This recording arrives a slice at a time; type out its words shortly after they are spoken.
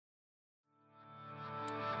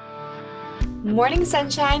Morning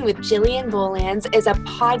Sunshine with Jillian Bolands is a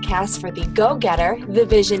podcast for the go-getter, the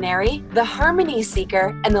visionary, the harmony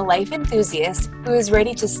seeker, and the life enthusiast who is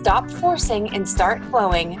ready to stop forcing and start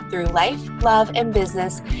flowing through life, love, and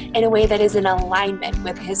business in a way that is in alignment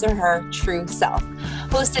with his or her true self.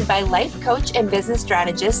 Hosted by life coach and business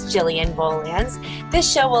strategist Jillian Bolands, this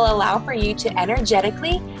show will allow for you to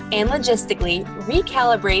energetically and logistically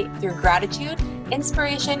recalibrate through gratitude,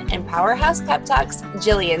 inspiration, and powerhouse pep talks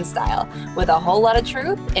Jillian style, with a whole lot of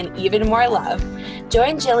truth and even more love.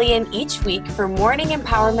 Join Jillian each week for morning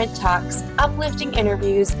empowerment talks, uplifting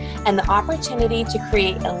interviews, and the opportunity to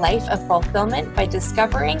create a life of fulfillment by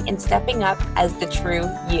discovering and stepping up as the true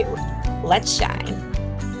you. Let's shine.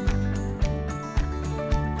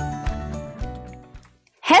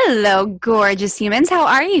 Hello, gorgeous humans. How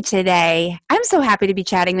are you today? I'm so happy to be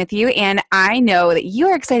chatting with you, and I know that you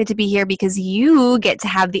are excited to be here because you get to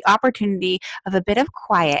have the opportunity of a bit of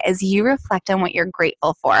quiet as you reflect on what you're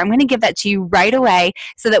grateful for. I'm going to give that to you right away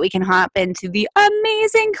so that we can hop into the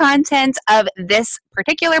amazing content of this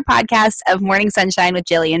particular podcast of Morning Sunshine with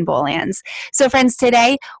Jillian Bolands. So, friends,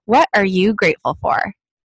 today, what are you grateful for?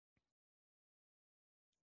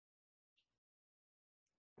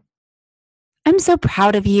 I'm so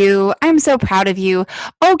proud of you. I'm so proud of you.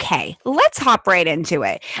 Okay, let's hop right into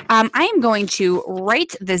it. I am going to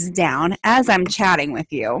write this down as I'm chatting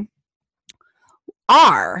with you.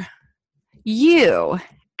 Are you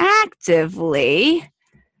actively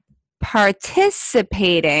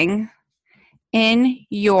participating in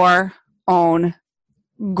your own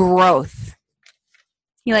growth?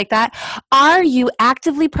 You like that? Are you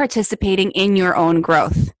actively participating in your own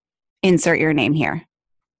growth? Insert your name here.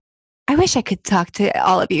 I wish I could talk to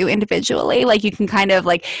all of you individually. Like you can kind of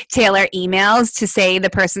like tailor emails to say the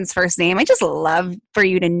person's first name. I just love for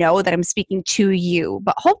you to know that I'm speaking to you.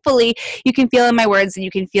 But hopefully you can feel in my words and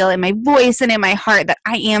you can feel in my voice and in my heart that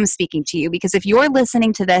I am speaking to you. Because if you're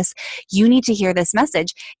listening to this, you need to hear this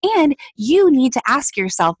message. And you need to ask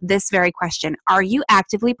yourself this very question. Are you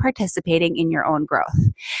actively participating in your own growth?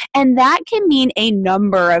 And that can mean a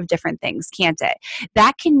number of different things, can't it?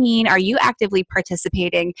 That can mean, are you actively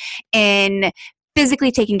participating in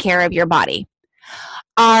physically taking care of your body?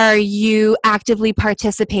 Are you actively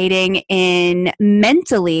participating in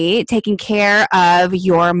mentally taking care of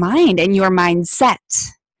your mind and your mindset?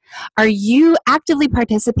 Are you actively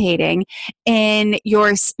participating in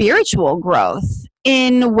your spiritual growth,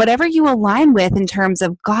 in whatever you align with in terms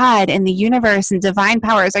of God and the universe and divine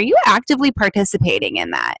powers? Are you actively participating in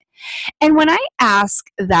that? And when I ask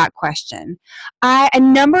that question, a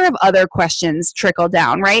number of other questions trickle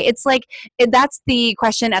down, right? It's like that's the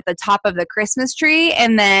question at the top of the Christmas tree,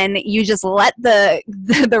 and then you just let the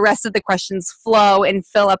rest of the questions flow and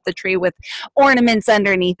fill up the tree with ornaments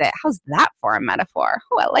underneath it. How's that for a metaphor?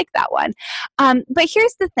 Oh, I like that one. But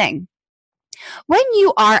here's the thing. When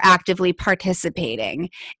you are actively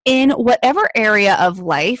participating in whatever area of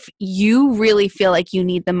life you really feel like you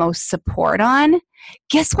need the most support on,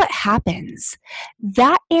 guess what happens?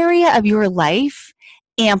 That area of your life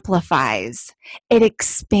amplifies, it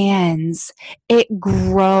expands, it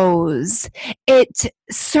grows, it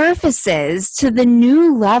surfaces to the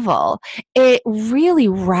new level, it really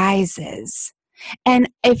rises. And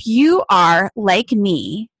if you are like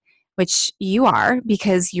me, which you are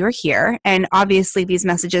because you're here, and obviously these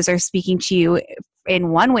messages are speaking to you in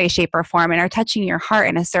one way, shape, or form and are touching your heart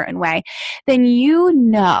in a certain way, then you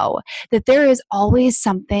know that there is always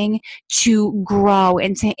something to grow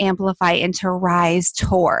and to amplify and to rise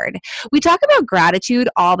toward. We talk about gratitude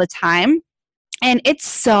all the time, and it's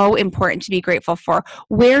so important to be grateful for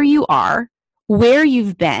where you are, where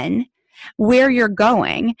you've been, where you're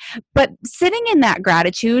going, but sitting in that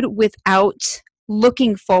gratitude without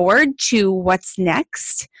looking forward to what's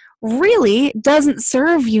next really doesn't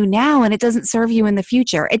serve you now, and it doesn't serve you in the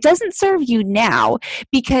future. It doesn't serve you now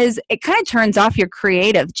because it kind of turns off your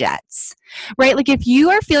creative jets, right? Like if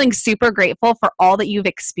you are feeling super grateful for all that you've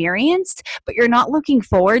experienced, but you're not looking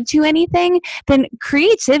forward to anything, then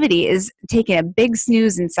creativity is taking a big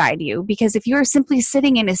snooze inside you. Because if you're simply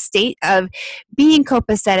sitting in a state of being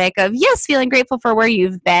copacetic, of yes, feeling grateful for where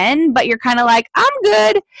you've been, but you're kind of like, I'm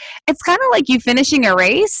good. It's kind of like you finishing a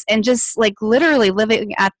race and just like literally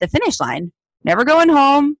living at the finish line, never going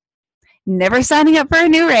home, never signing up for a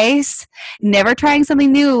new race, never trying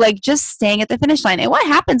something new, like just staying at the finish line. And what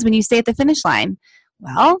happens when you stay at the finish line?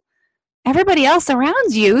 Well, everybody else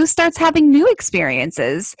around you starts having new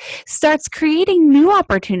experiences, starts creating new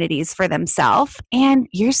opportunities for themselves, and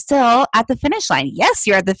you're still at the finish line. Yes,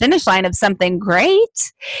 you're at the finish line of something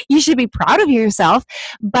great. You should be proud of yourself,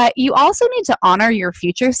 but you also need to honor your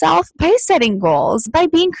future self by setting goals, by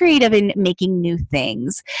being creative in making new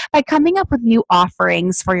things, by coming up with new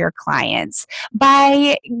offerings for your clients,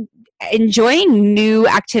 by enjoying new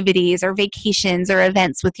activities or vacations or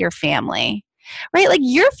events with your family, right? Like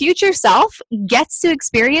your future self gets to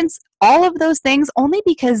experience all of those things only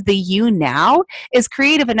because the you now is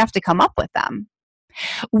creative enough to come up with them,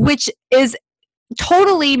 which is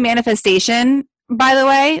totally manifestation, by the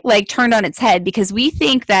way, like turned on its head, because we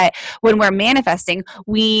think that when we're manifesting,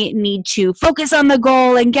 we need to focus on the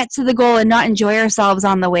goal and get to the goal and not enjoy ourselves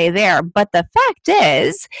on the way there. But the fact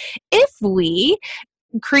is, if we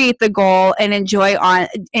create the goal and enjoy on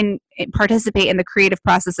and participate in the creative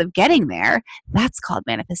process of getting there, that's called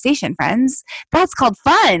manifestation, friends. That's called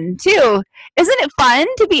fun too. Isn't it fun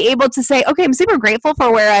to be able to say, okay, I'm super grateful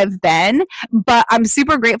for where I've been, but I'm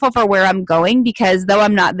super grateful for where I'm going, because though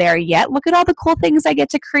I'm not there yet, look at all the cool things I get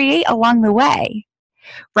to create along the way.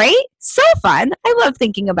 Right? So fun. I love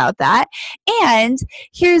thinking about that. And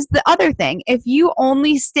here's the other thing. If you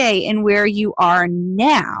only stay in where you are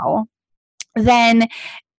now, then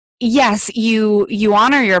yes, you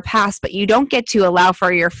honor your past, but you don't get to allow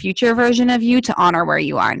for your future version of you to honor where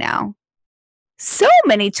you are now. So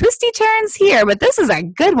many twisty turns here, but this is a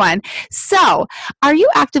good one. So, are you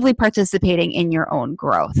actively participating in your own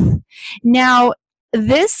growth? Now,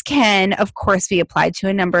 this can, of course, be applied to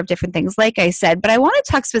a number of different things, like I said, but I want to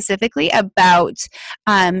talk specifically about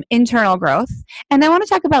internal growth, and I want to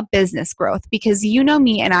talk about business growth, because you know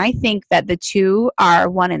me, and I think that the two are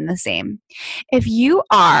one and the same. If you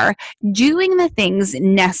are doing the things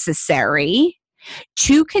necessary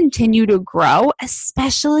to continue to grow,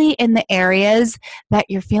 especially in the areas that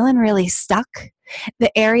you're feeling really stuck,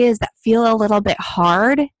 the areas that feel a little bit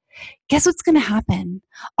hard, guess what's going to happen?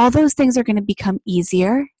 All those things are going to become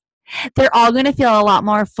easier. They're all going to feel a lot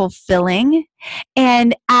more fulfilling.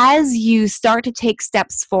 And as you start to take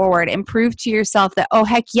steps forward and prove to yourself that, oh,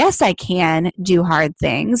 heck, yes, I can do hard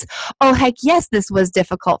things. Oh, heck, yes, this was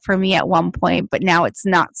difficult for me at one point, but now it's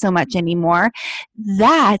not so much anymore.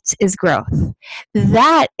 That is growth.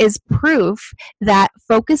 That is proof that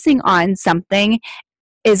focusing on something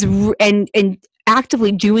is and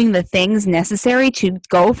actively doing the things necessary to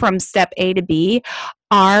go from step A to B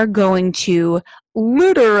are going to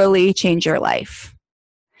literally change your life.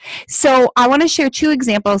 So I want to share two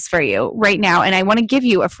examples for you right now, and I want to give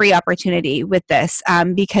you a free opportunity with this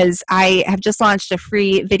because I have just launched a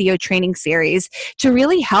free video training series to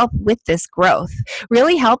really help with this growth,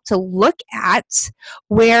 really help to look at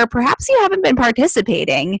where perhaps you haven't been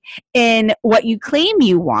participating in what you claim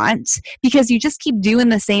you want because you just keep doing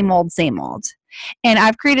the same old, same old. And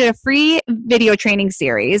I've created a free video training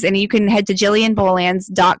series, and you can head to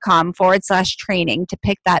jillianbolands.com/training to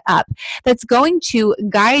pick that up. That's going to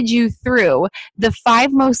guide you through the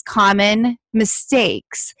 5 most common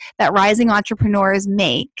mistakes that rising entrepreneurs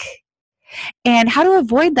make and how to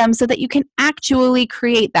avoid them so that you can actually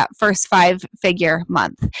create that first 5-figure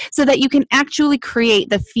month, so that you can actually create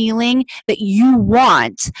the feeling that you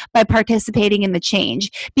want by participating in the change.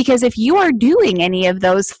 Because if you are doing any of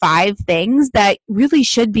those 5 things that really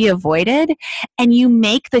should be avoided and you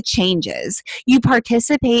make the changes, you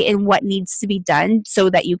participate in what needs to be done so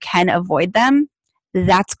that you can avoid them,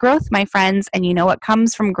 that's growth, my friends. And you know what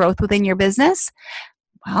comes from growth within your business?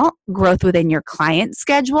 Well, growth within your client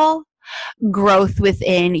schedule, growth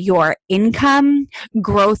within your income,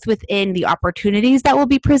 growth within the opportunities that will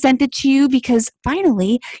be presented to you, because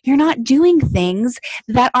finally, you're not doing things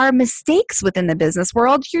that are mistakes within the business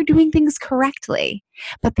world. You're doing things correctly.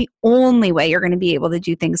 But the only way you're going to be able to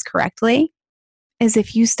do things correctly is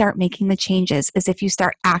if you start making the changes, is if you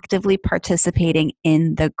start actively participating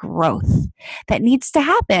in the growth that needs to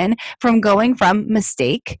happen from going from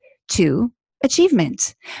mistake to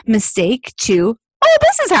achievement, mistake to, oh,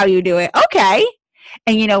 this is how you do it. Okay.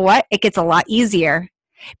 And you know what? It gets a lot easier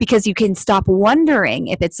because you can stop wondering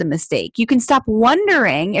if it's a mistake. You can stop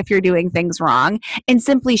wondering if you're doing things wrong and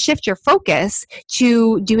simply shift your focus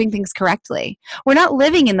to doing things correctly. We're not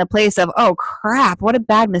living in the place of, oh crap, what a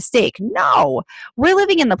bad mistake. No, we're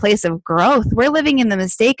living in the place of growth. We're living in the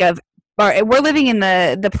we're living in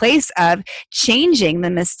the place of changing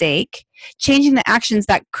the mistake, changing the actions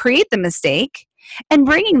that create the mistake, and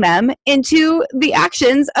bringing them into the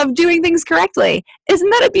actions of doing things correctly. Isn't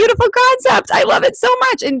that a beautiful concept? I love it so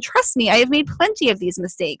much. And trust me, I have made plenty of these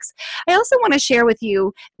mistakes. I also want to share with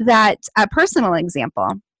you that a personal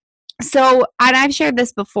example. So, and I've shared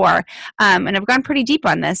this before, and I've gone pretty deep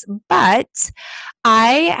on this, but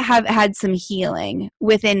I have had some healing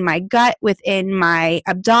within my gut, within my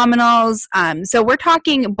abdominals. So we're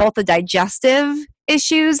talking both the digestive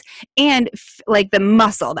issues and like the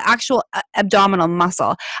muscle, the actual abdominal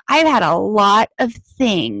muscle. I've had a lot of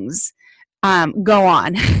things go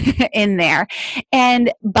on in there.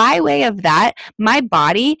 And by way of that, my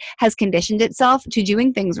body has conditioned itself to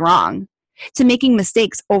doing things wrong, to making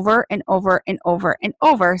mistakes over and over and over and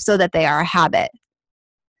over so that they are a habit.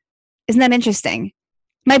 Isn't that interesting?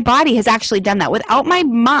 My body has actually done that without my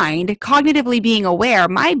mind cognitively being aware.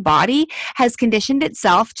 My body has conditioned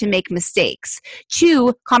itself to make mistakes,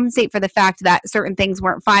 to compensate for the fact that certain things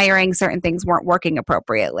weren't firing, certain things weren't working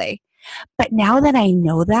appropriately. But now that I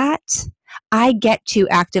know that, I get to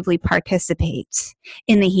actively participate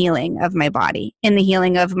in the healing of my body, in the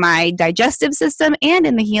healing of my digestive system, and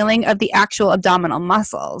in the healing of the actual abdominal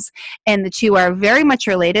muscles. And the two are very much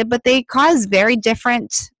related, but they cause very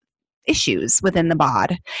different issues within the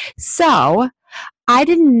bod. So I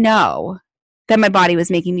didn't know that my body was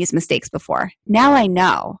making these mistakes before. Now I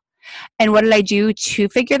know. And what did I do to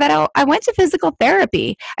figure that out? I went to physical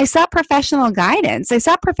therapy. I sought professional guidance. I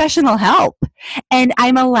sought professional help. And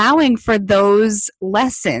I'm allowing for those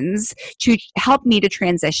lessons to help me to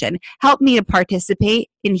transition, help me to participate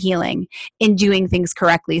in healing, in doing things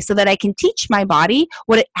correctly so that I can teach my body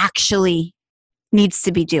what it actually needs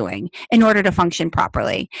to be doing in order to function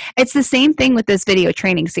properly. It's the same thing with this video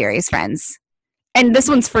training series, friends. And this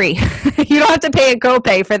one's free. You don't have to pay a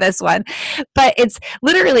copay for this one. But it's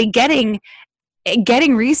literally getting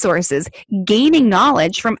resources, gaining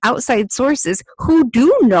knowledge from outside sources who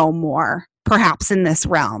do know more, perhaps in this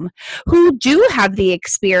realm, who do have the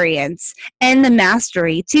experience and the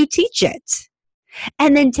mastery to teach it.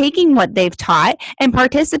 And then taking what they've taught and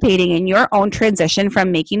participating in your own transition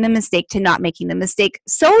from making the mistake to not making the mistake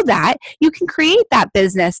so that you can create that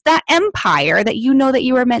business, that empire that you know that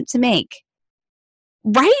you were meant to make.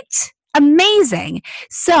 Right? Amazing.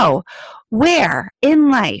 So, where in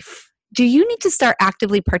life do you need to start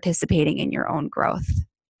actively participating in your own growth?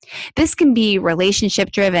 This can be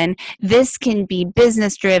relationship driven. This can be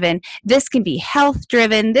business driven. This can be health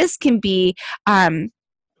driven. This can be driven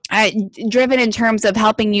in terms of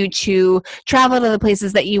helping you to travel to the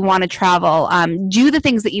places that you want to travel, do the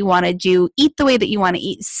things that you want to do, eat the way that you want to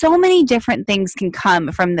eat. So many different things can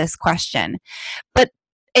come from this question. But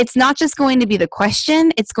it's not just going to be the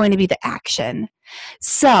question, it's going to be the action.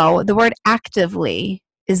 So the word actively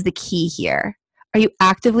is the key here. Are you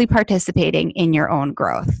actively participating in your own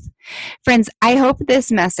growth? Friends, I hope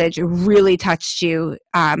this message really touched you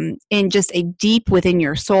in just a deep within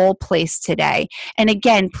your soul place today. And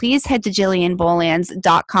again, please head to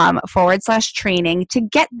jillianbolands.com/training to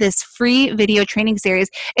get this free video training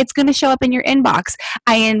series. It's going to show up in your inbox.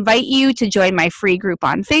 I invite you to join my free group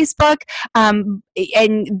on Facebook, and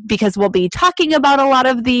because we'll be talking about a lot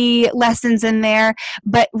of the lessons in there.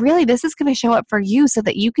 But really, this is going to show up for you so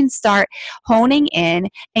that you can start honing in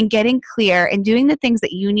and getting clear and doing the things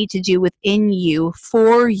that you need to do within you,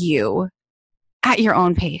 for you, at your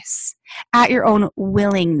own pace, at your own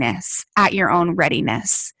willingness, at your own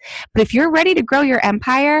readiness. But if you're ready to grow your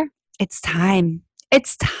empire, it's time.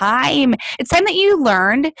 It's time. It's time that you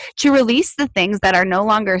learned to release the things that are no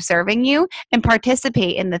longer serving you and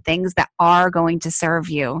participate in the things that are going to serve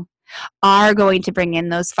you, are going to bring in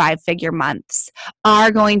those 5-figure months, are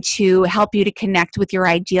going to help you to connect with your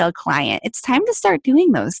ideal client. It's time to start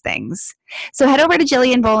doing those things. So head over to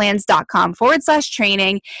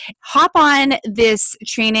jillianbolands.com/training. Hop on this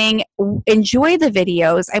training. Enjoy the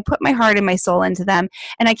videos. I put my heart and my soul into them,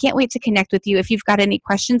 and I can't wait to connect with you. If you've got any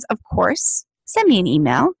questions, of course, send me an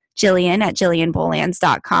email,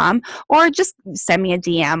 jillian@jillianbolands.com, or just send me a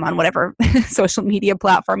DM on whatever social media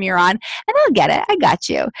platform you're on, and I'll get it. I got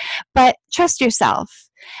you. But trust yourself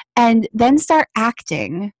and then start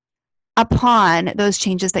acting upon those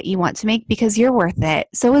changes that you want to make, because you're worth it.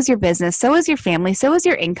 So is your business. So is your family. So is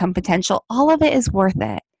your income potential. All of it is worth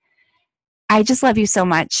it. I just love you so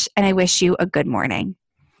much, and I wish you a good morning.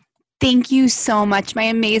 Thank you so much, my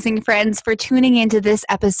amazing friends, for tuning into this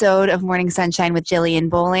episode of Morning Sunshine with Jillian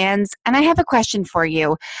Bolands. And I have a question for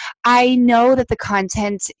you. I know that the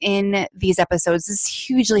content in these episodes is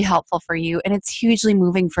hugely helpful for you, and it's hugely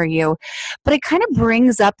moving for you. But it kind of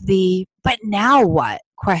brings up the "but now what?"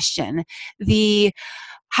 question. The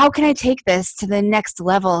how can I take this to the next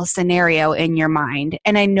level scenario in your mind?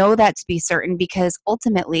 And I know that to be certain because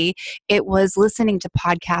ultimately it was listening to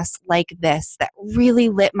podcasts like this that really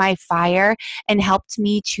lit my fire and helped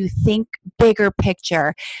me to think bigger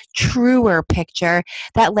picture, truer picture,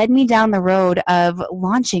 that led me down the road of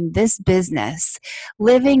launching this business,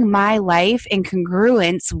 living my life in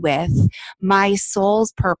congruence with my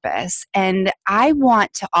soul's purpose. And I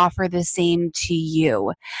want to offer the same to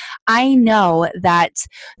you. I know that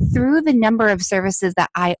through the number of services that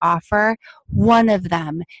I offer, one of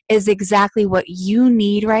them is exactly what you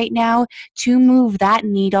need right now to move that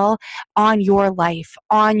needle on your life,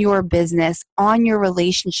 on your business, on your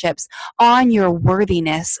relationships, on your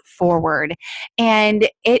worthiness forward. And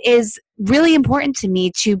it is really important to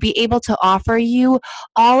me to be able to offer you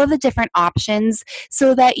all of the different options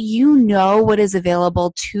so that you know what is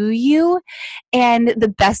available to you. And the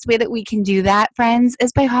best way that we can do that, friends,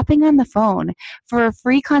 is by hopping on the phone for a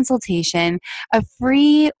free consultation, a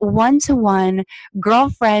free one-to-one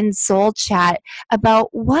girlfriend soul chat about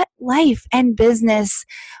what life and business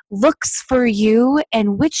looks for you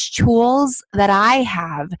and which tools that I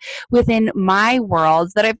have within my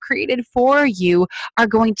world that I've created for you are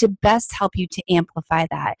going to best help you to amplify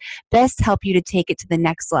that, best help you to take it to the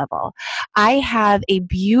next level. I have a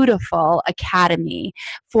beautiful academy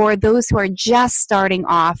for those who are just starting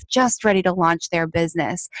off, just ready to launch their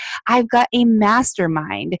business. I've got a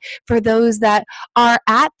mastermind for those that are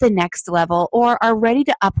at the next level or are ready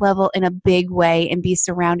to up level in a big way and be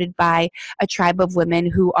surrounded by a tribe of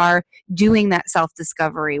women who are doing that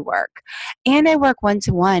self-discovery work. And I work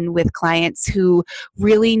one-to-one with clients who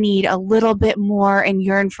really need a little bit more and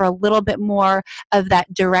yearn for a little bit more of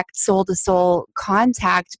that direct soul-to-soul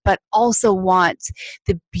contact, but also want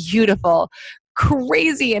the beautiful,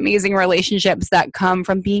 crazy amazing relationships that come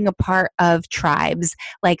from being a part of tribes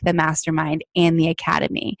like the mastermind and the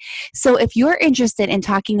academy. So if you're interested in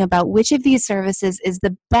talking about which of these services is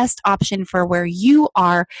the best option for where you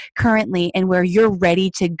are currently and where you're ready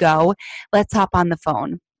to go, let's hop on the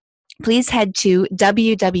phone. Please head to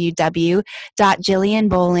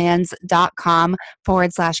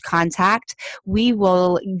www.jillianbolands.com/contact. We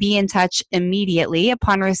will be in touch immediately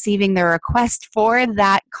upon receiving the request for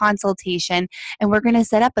that consultation, and we're going to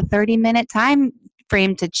set up a 30-minute time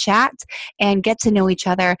frame to chat and get to know each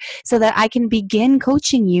other so that I can begin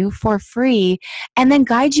coaching you for free and then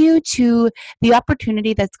guide you to the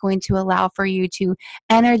opportunity that's going to allow for you to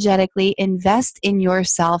energetically invest in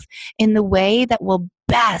yourself in the way that will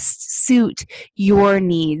best suit your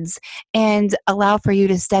needs and allow for you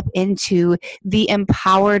to step into the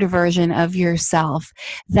empowered version of yourself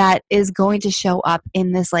that is going to show up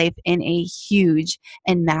in this life in a huge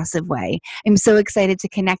and massive way. I'm so excited to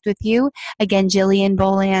connect with you. Again,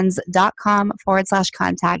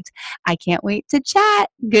 JillianBolands.com/contact. I can't wait to chat.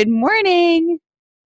 Good morning.